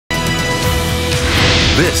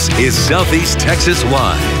This is Southeast Texas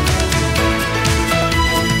Live.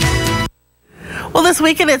 Well, this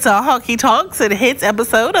weekend it's a Honky Tonks and Hits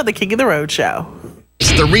episode of the King of the Road Show.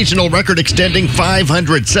 It's the regional record-extending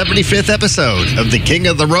 575th episode of the King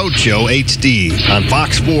of the Road Show HD on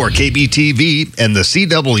Fox 4, KBTV, and the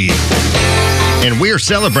CW. And we're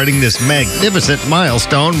celebrating this magnificent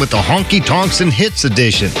milestone with the Honky Tonks and Hits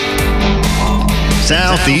edition.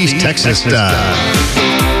 Southeast Texas style.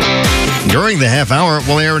 During the half hour,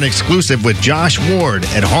 we'll air an exclusive with Josh Ward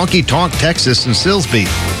at Honky Tonk Texas in Silsbee.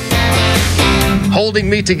 Holding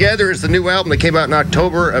Me Together is the new album that came out in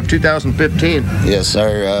October of 2015. Yes,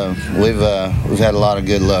 sir. We've had a lot of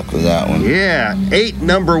good luck with that one. Yeah, 8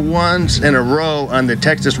 number ones in a row on the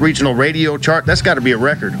Texas Regional Radio chart. That's got to be a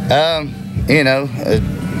record. You know,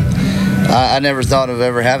 I never thought of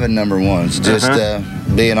ever having number ones. Just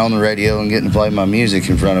being on the radio and getting to play my music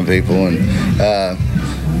in front of people. And,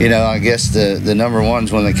 you know, I guess the number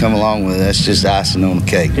ones, when they come along with it, that's just icing on the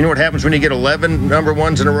cake. You know what happens when you get 11 number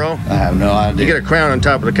ones in a row? I have no idea. You get a crown on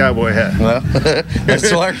top of the cowboy hat. Well,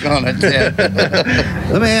 let's work on it then.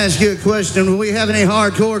 Let me ask you a question. Do we have any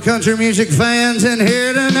hardcore country music fans in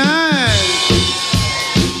here tonight?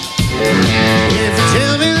 If you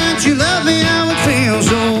tell me that you love me, I would feel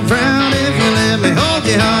so proud. If you let me hold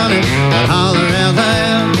you, honey, I'd holler out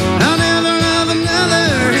loud. I'll never love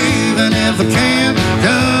another, even if I can.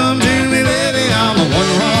 Come to me, baby, I'm a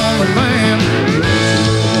one-woman man.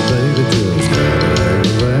 Baby, just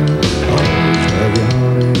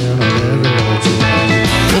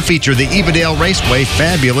We'll feature the Evadale Raceway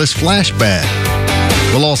Fabulous Flashback.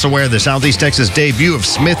 We'll also wear the Southeast Texas debut of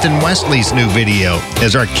Smith & Wesley's new video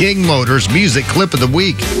as our King Motors Music Clip of the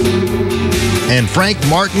Week. And Frank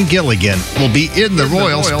Martin Gilligan will be in the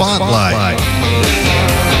Royal Spotlight.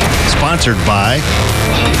 Sponsored by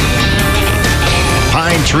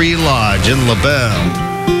Pine Tree Lodge in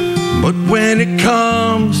LaBelle. But when it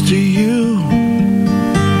comes to you,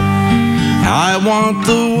 I want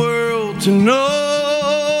the world to know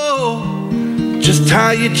just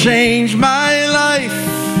how you changed my life.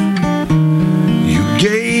 You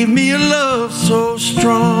gave me a love so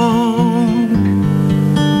strong.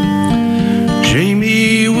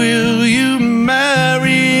 Jamie, will you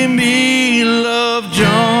marry me, Love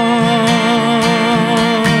John?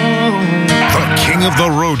 The King of the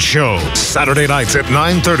Road Show, Saturday nights at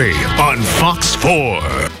 9:30 on Fox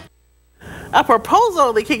 4. A proposal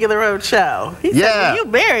on the King of the Road Show. He said, will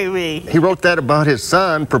you marry me? He wrote that about his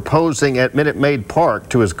son proposing at Minute Maid Park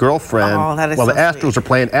to his girlfriend. Oh, that is while so the Astros are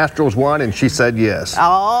playing. Astros won, and she said yes.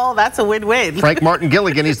 Oh, that's a win-win. Frank Martin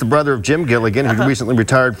Gilligan, he's the brother of Jim Gilligan, who recently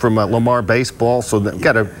retired from Lamar Baseball. So they've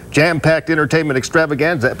got a jam-packed entertainment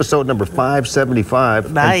extravaganza, episode number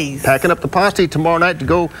 575. Nice. And packing up the posse tomorrow night to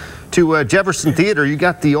go to Jefferson Theater. You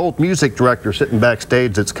got the old music director sitting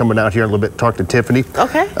backstage that's coming out here in a little bit to talk to Tiffany.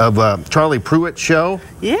 Okay. Of Charlie Pruitt's show.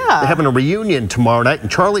 Yeah. They're having a reunion tomorrow night, and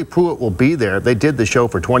Charlie Pruitt will be there. They did the show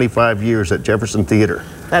for 25 years at Jefferson Theater.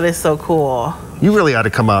 That is so cool. You really ought to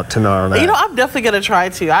come out tomorrow night. You know, I'm definitely going to try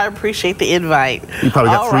to. I appreciate the invite. You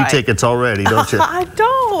probably got free tickets already, don't you? I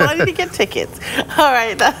don't. I need to get tickets. All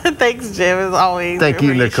right. Thanks, Jim, as always. Thank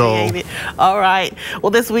you, Nicole. All right. Well,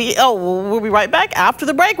 this week, we'll be right back after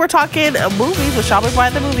the break. We're talking movies with Sean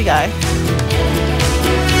McBride, the movie guy.